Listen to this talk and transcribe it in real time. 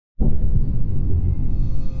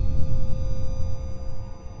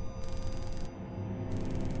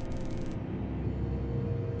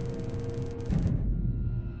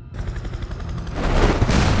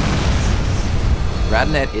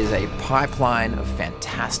Radnet is a pipeline of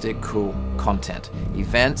fantastic, cool content.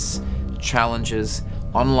 Events, challenges,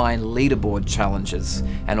 online leaderboard challenges,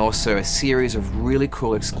 and also a series of really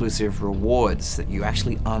cool exclusive rewards that you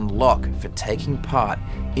actually unlock for taking part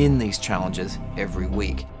in these challenges every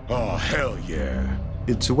week. Oh, hell yeah.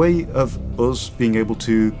 It's a way of us being able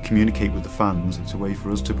to communicate with the fans. It's a way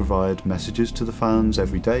for us to provide messages to the fans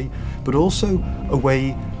every day, but also a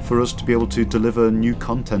way for us to be able to deliver new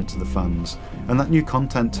content to the fans. And that new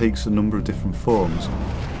content takes a number of different forms.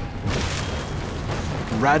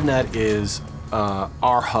 Radnet is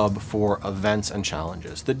our hub for events and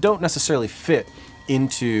challenges that don't necessarily fit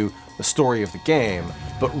into the story of the game,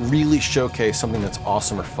 but really showcase something that's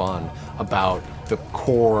awesome or fun about the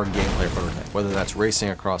core gameplay of Radnet, whether that's racing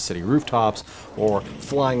across city rooftops, or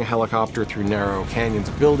flying a helicopter through narrow canyons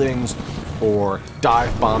of buildings, or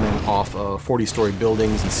dive bombing off of 40-story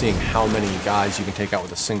buildings and seeing how many guys you can take out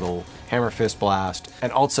with a single hammer fist blast,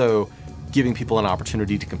 and also giving people an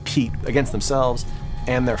opportunity to compete against themselves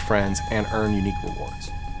and their friends and earn unique rewards.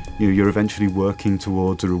 You're eventually working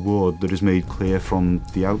towards a reward that is made clear from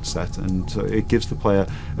the outset, and it gives the player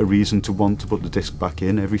a reason to want to put the disc back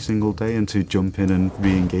in every single day and to jump in and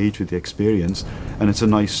re-engage with the experience. And it's a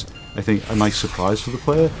nice surprise for the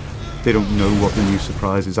player. They don't know what the new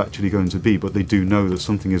surprise is actually going to be, but they do know that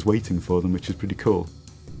something is waiting for them, which is pretty cool.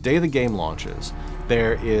 Day the game launches,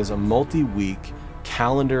 there is a multi-week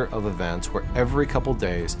calendar of events where every couple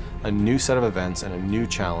days a new set of events and a new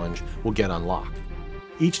challenge will get unlocked.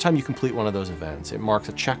 Each time you complete one of those events, it marks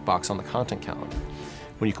a checkbox on the content calendar.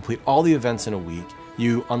 When you complete all the events in a week,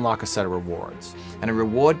 you unlock a set of rewards. And a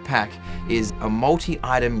reward pack is a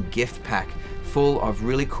multi-item gift pack full of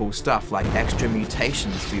really cool stuff like extra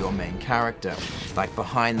mutations for your main character, like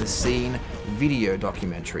behind-the-scene video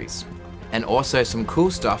documentaries. And also some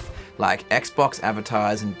cool stuff like Xbox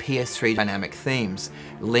avatars and PS3 dynamic themes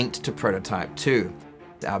linked to Prototype 2.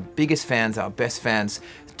 Our biggest fans, our best fans,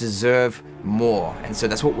 deserve more, and so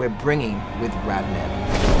that's what we're bringing with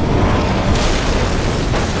Radnet.